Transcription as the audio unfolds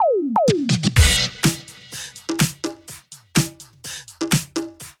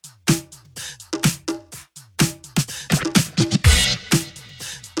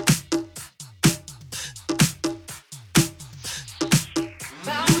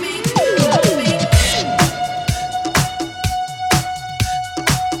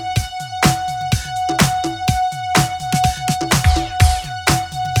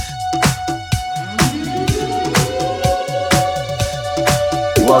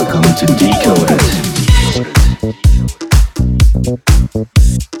Welcome to Decoded.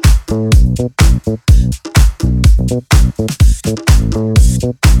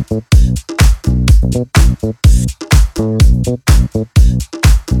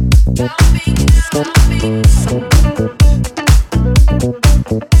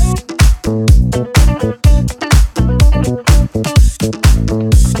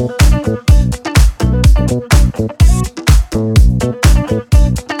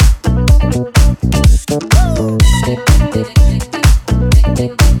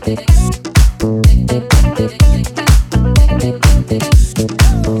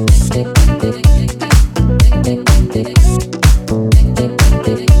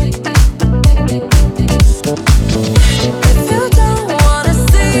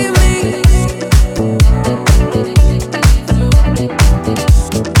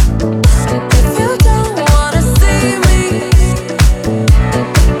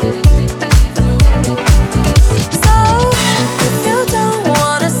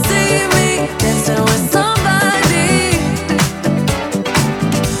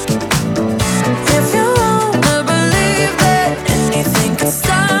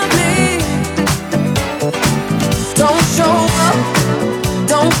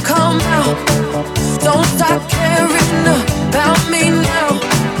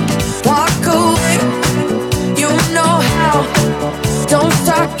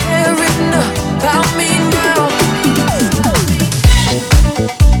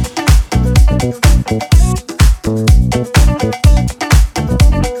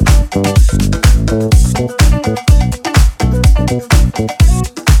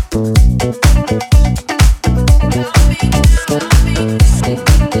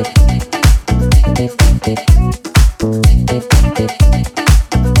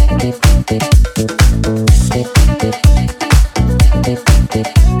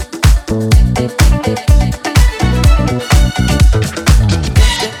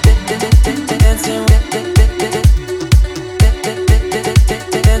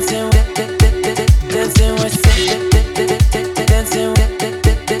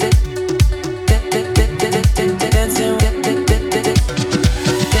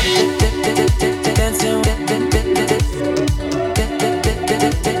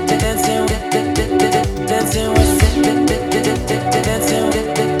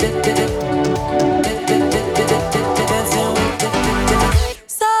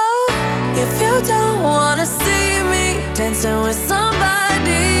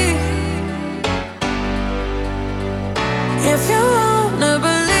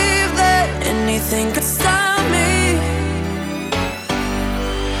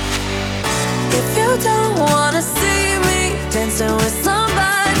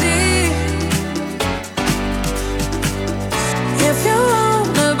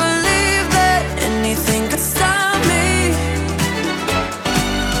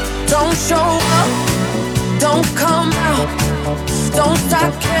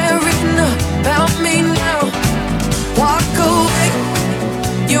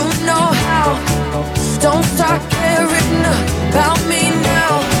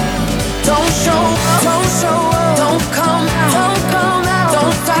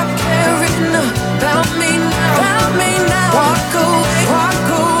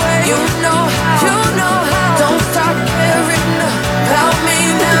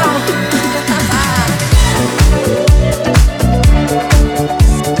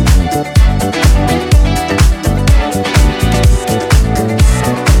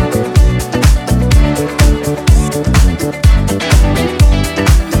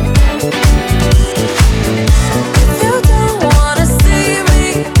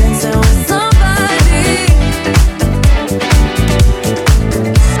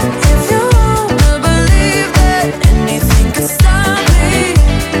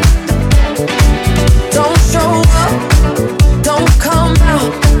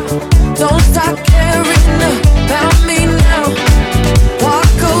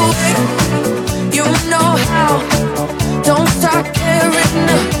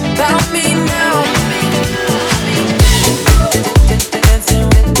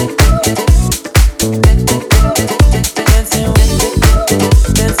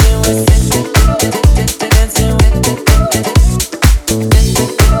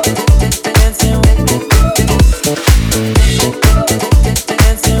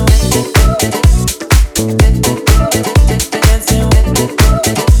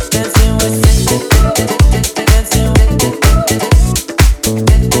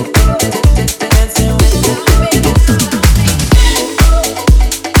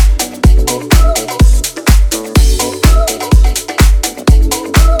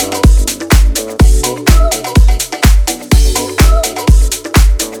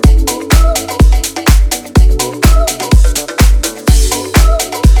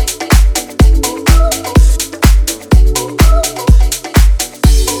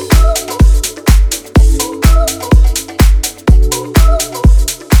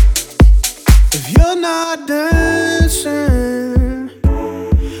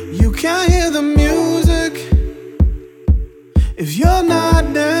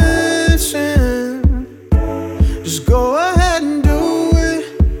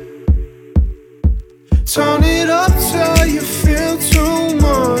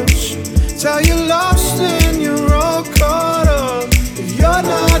 Tell you lost and you're all caught up. If you're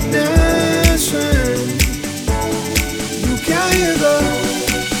not dancing, you can't hear the,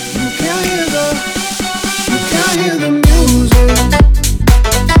 you can't hear the, you can't hear the music.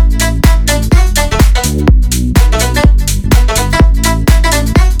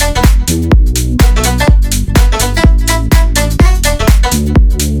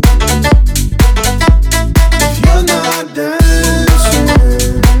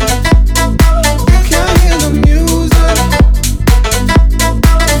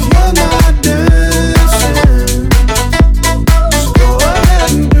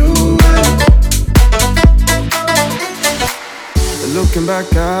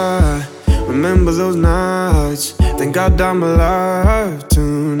 Back, I remember those nights. Thank God I'm alive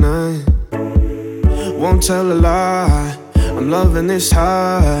tonight. Won't tell a lie, I'm loving this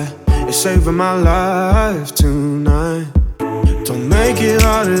high. It's saving my life tonight. Don't make it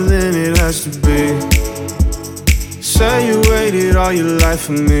harder than it has to be. Say you waited all your life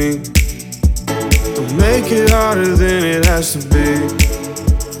for me. Don't make it harder than it has to be.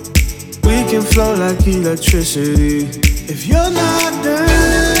 We can flow like electricity. If you're not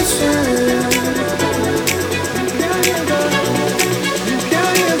dancing, you can't hear the, you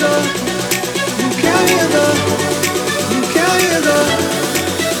can't hear the, you can't hear the, you can't hear the,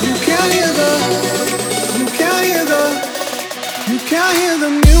 you can't hear the, you can't hear the, you can't hear the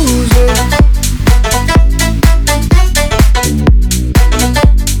music.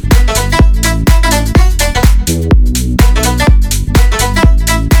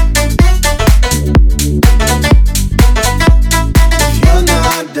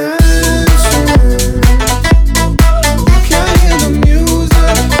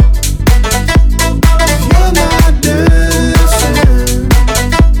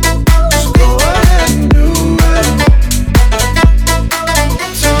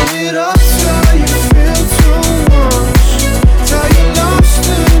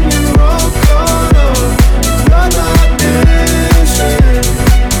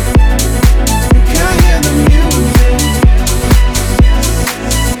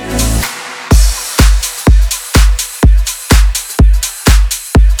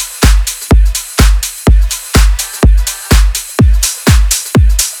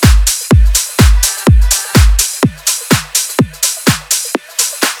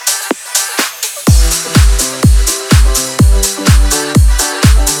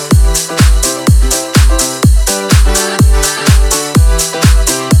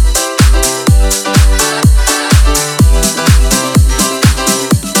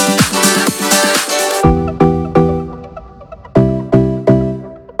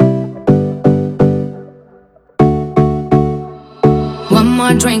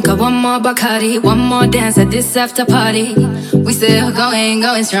 Drink or one more Bacardi, one more dance at this after party. We still going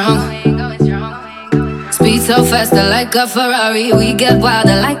strong. Speed so faster like a Ferrari. We get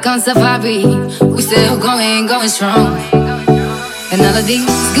wilder like on safari. We still going strong. And all of these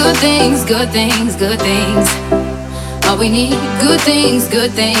good things, good things, good things. All we need, good things,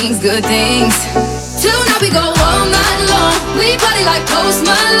 good things, good things. Tonight we go all night long. We party like Post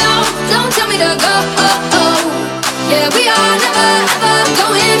Malone. Don't tell me to go. Yeah, we are never ever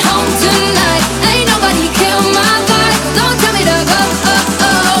going home tonight. Ain't nobody kill my vibe. Don't tell me to go.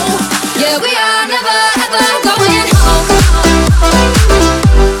 Yeah, we are never ever going home.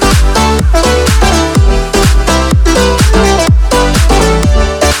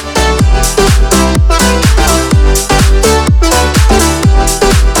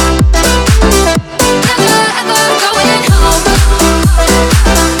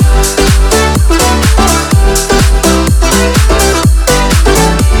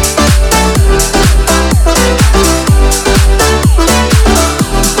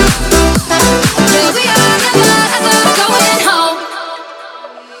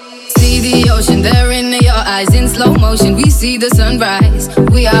 We see the sunrise.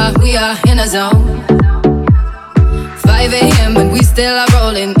 We are in a zone. 5 a.m. and we still are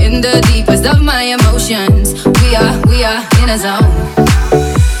rolling in the deepest of my emotions. We are in a zone.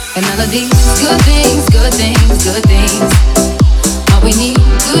 And all of these good things, good things, good things. All we need,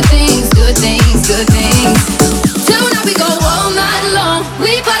 good things, good things, good things. Tonight we go all night long.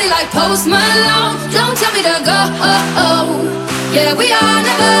 We party like Post Malone. Don't tell me to go. Yeah, we are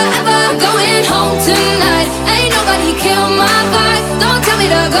never ever going home tonight. Ain't nobody kill my vibe. Don't tell me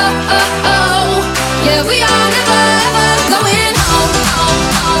to go. Yeah, we are never ever going home.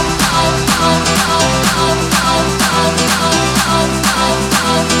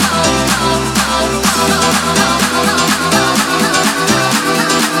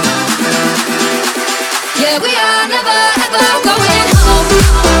 Yeah, we are never ever going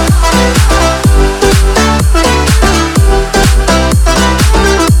home.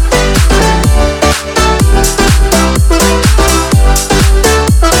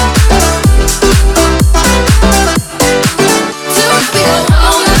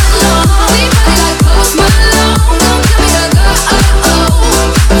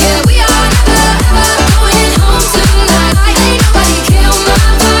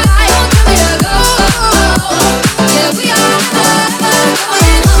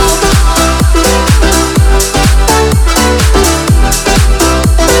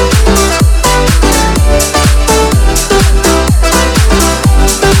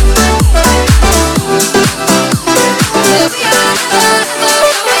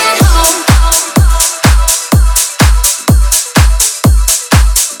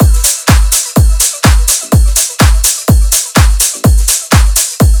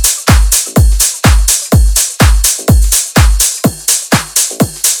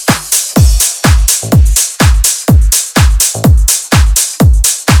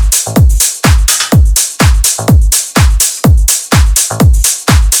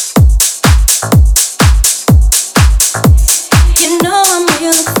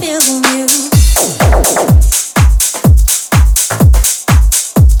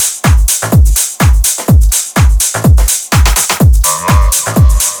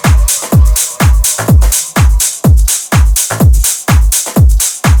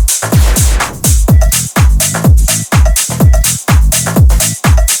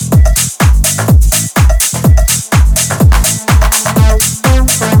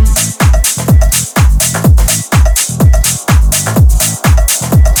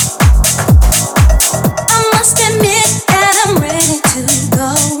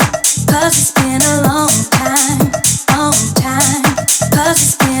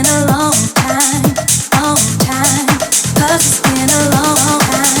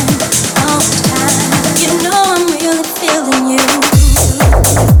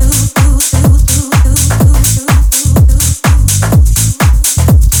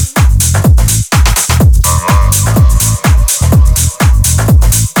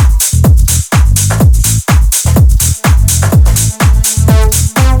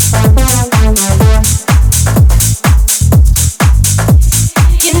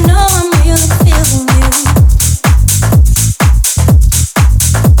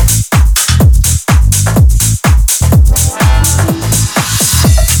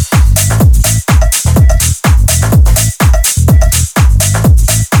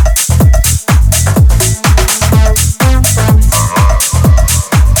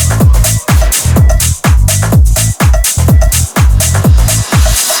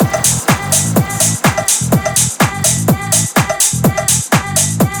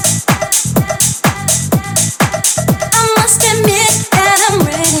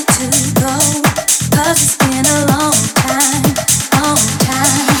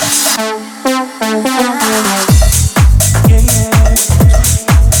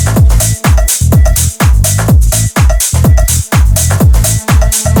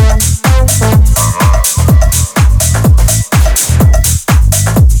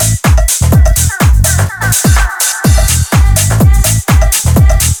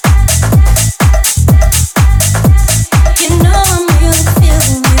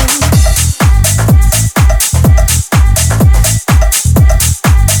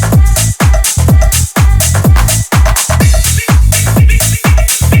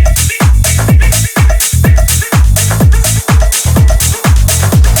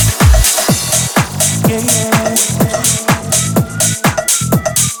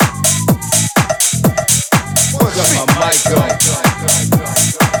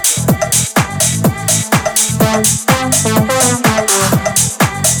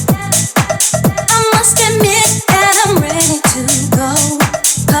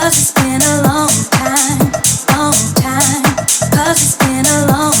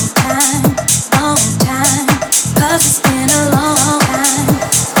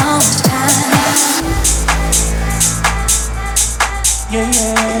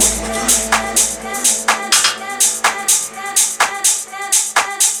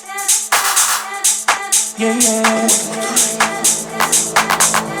 Yeah.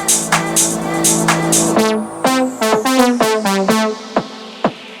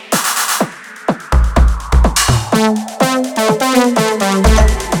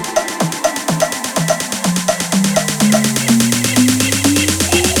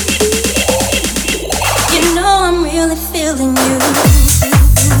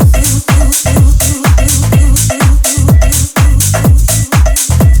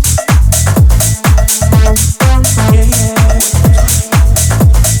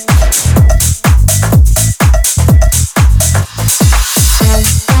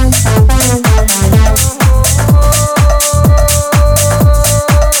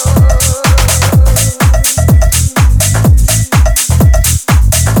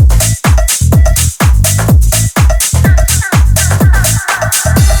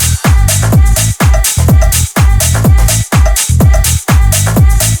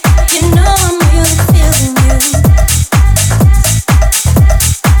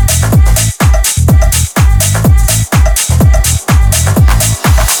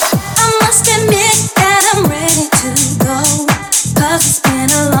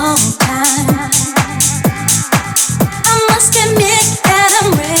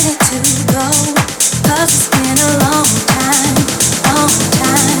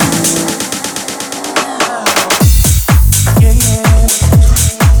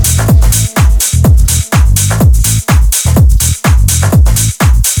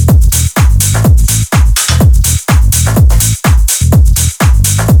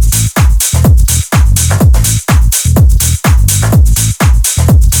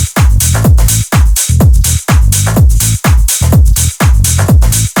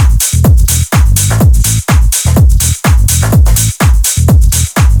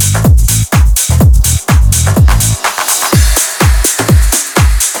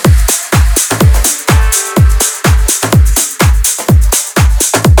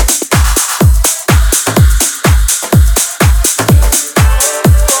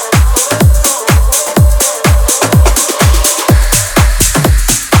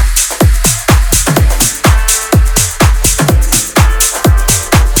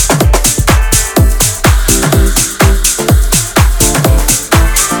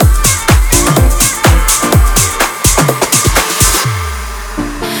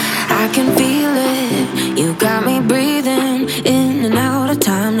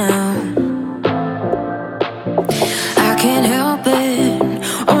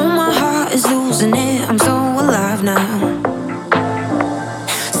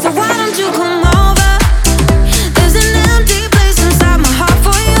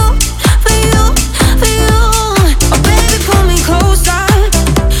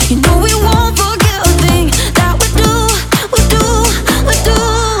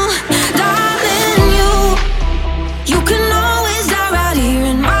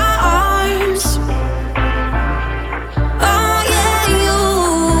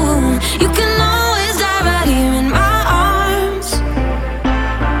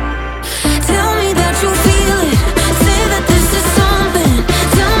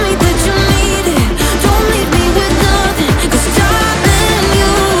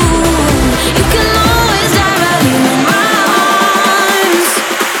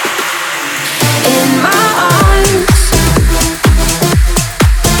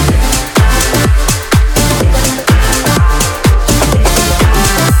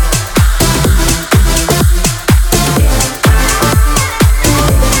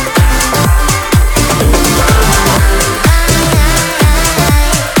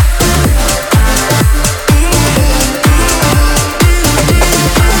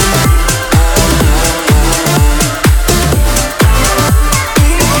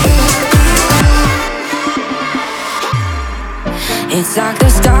 It's like the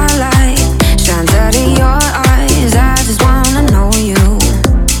starlight shines out of your eyes. I just wanna know you.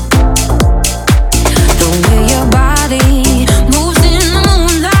 The way your body moves in the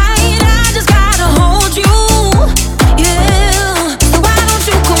moonlight, I just gotta hold you. Yeah, so why don't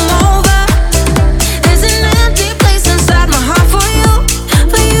you come over? There's an empty place inside my heart for you,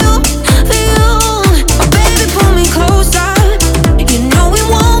 for you, for you. Oh baby, pull me closer. You know we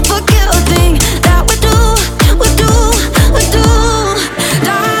won't forget a thing that we do, we do, we do.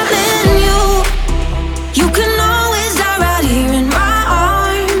 Darling, you can always die right here in my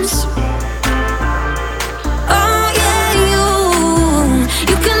arms. Oh yeah,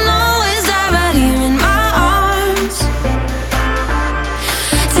 you can always die right here in my arms.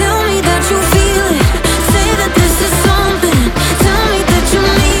 Tell me that you feel it, say that this is something. Tell me that you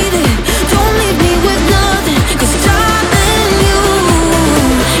need it, don't leave me with nothing. 'Cause darling,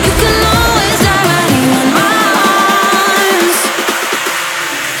 you can always die right here in my arms.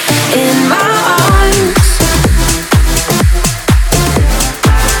 In my arms.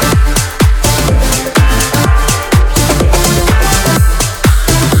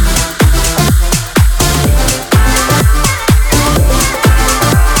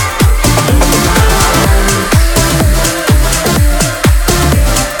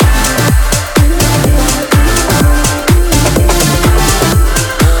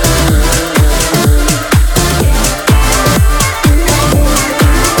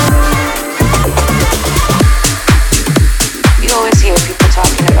 You always hear people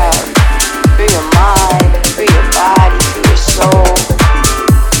talking about free your mind, free your body, free your soul,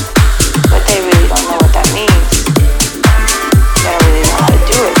 but they really don't know what that means. They don't really know how to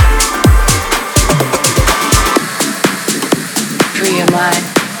do it. Free your mind,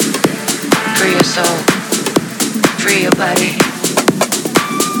 free your soul, free your body.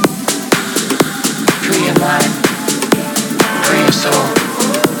 Free your mind, free your soul.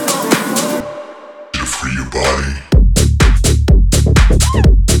 Free your body.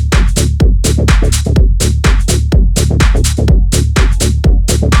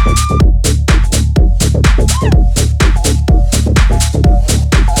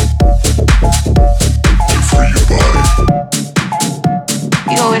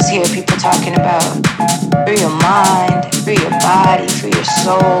 You always hear people talking about free your mind, free your body, free your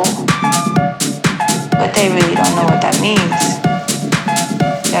soul, but they really don't know what that means.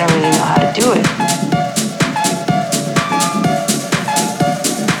 They don't really know how to do it.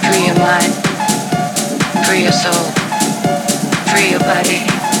 Free your mind, free your soul, free your body.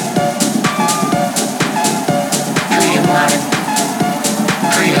 Free your mind,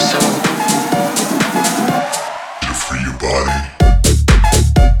 free your soul. Free your body.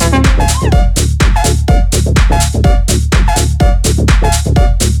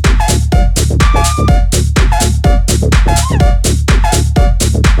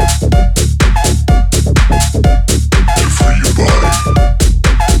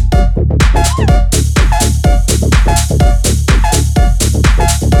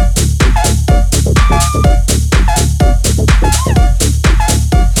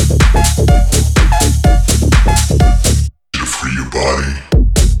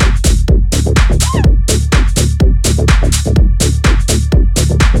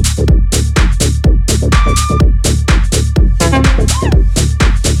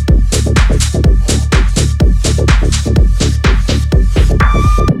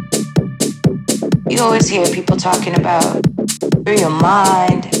 You always hear people talking about free your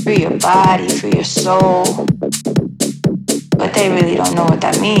mind, free your body, free your soul, but they really don't know what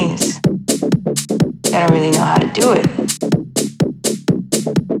that means. They don't really know how to do it.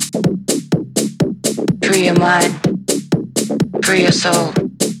 Free your mind, free your soul,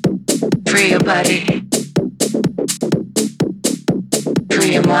 free your body.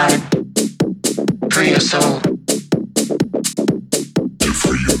 Free your mind, free your soul.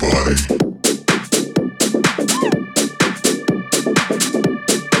 Free your body.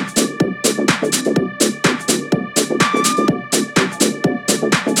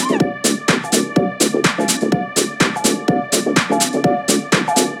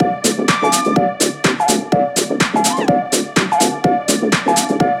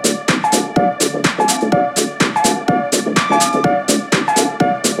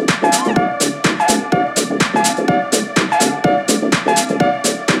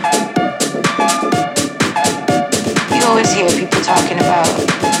 Hear people talking about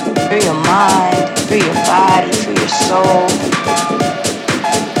free your mind, free your body, free your soul,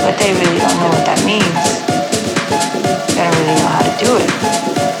 but they really don't know what that means. They don't really know how to do it.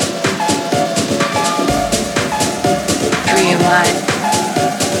 Free your mind,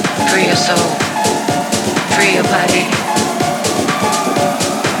 free your soul, free your body.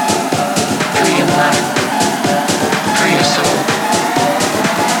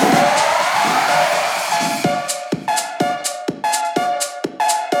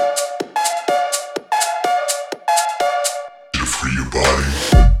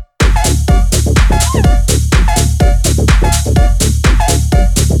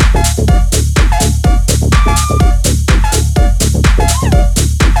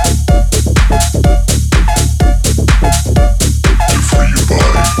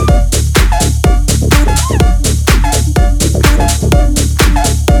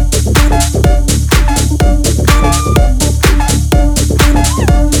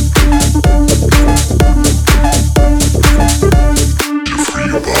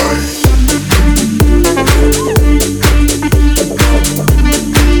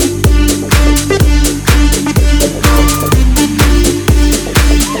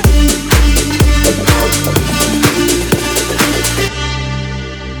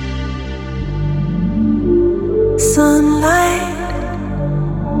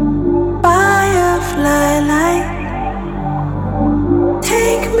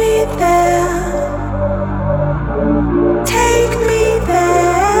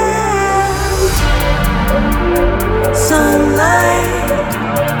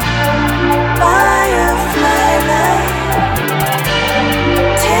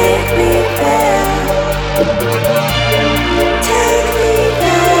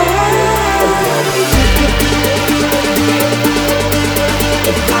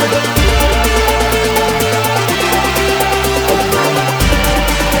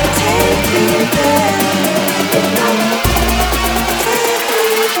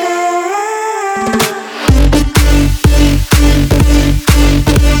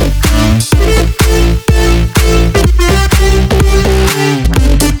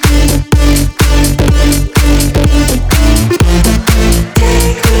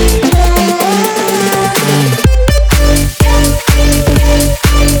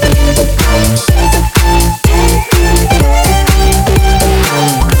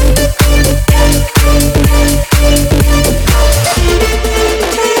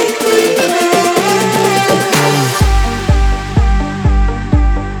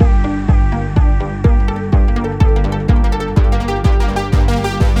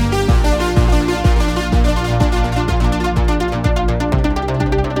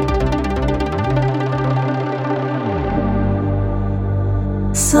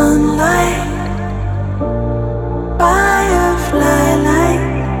 Sunlight, firefly light,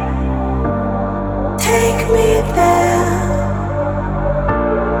 take me there,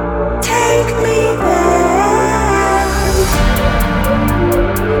 take me there.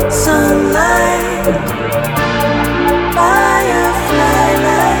 Sunlight, firefly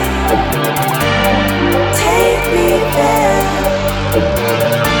light, take me there,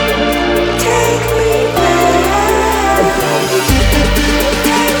 take me there.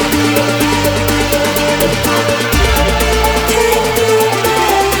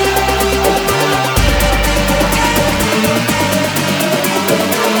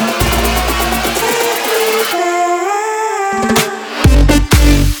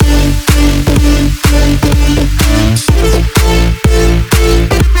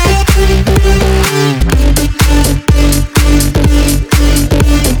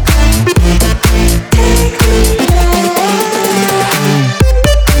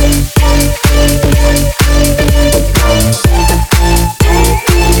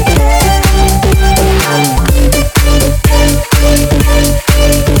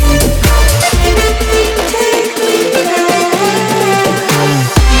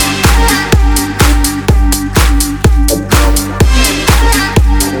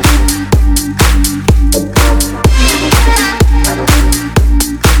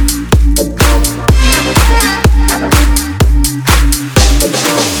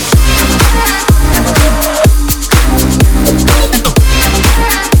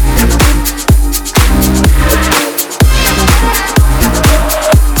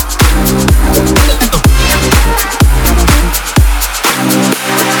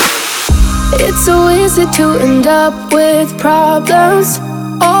 To end up with problems,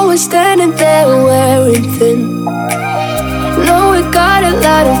 always standing there wearing thin. Know we got a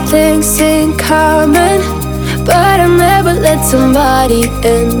lot of things in common, but I never let somebody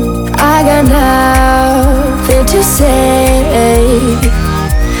in. I got nothing to say,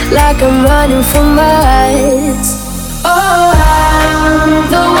 like I'm running for miles. Oh, I'm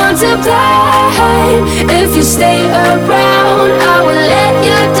the one to blame. If you stay around, I will let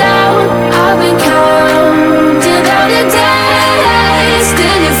you down. I've been counting down the days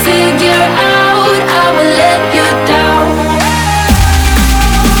till you figure out I will let you down.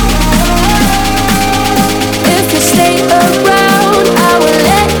 If you stay around, I will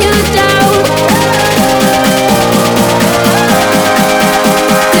let you down.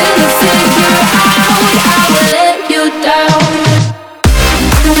 Till you figure out I will let you down.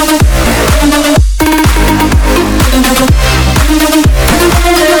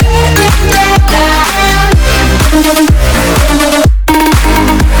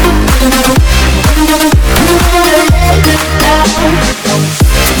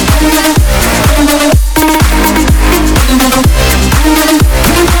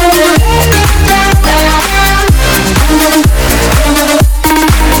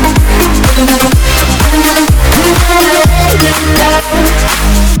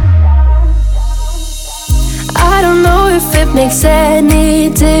 Makes any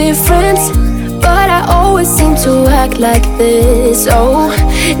difference, but I always seem to act like this. Oh,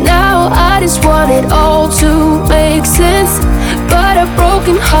 now I just want it all to make sense, but a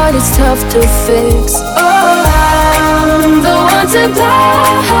broken heart is tough to fix. Oh, I'm the one to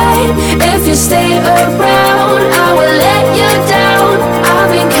blame. If you stay around, I will let you down.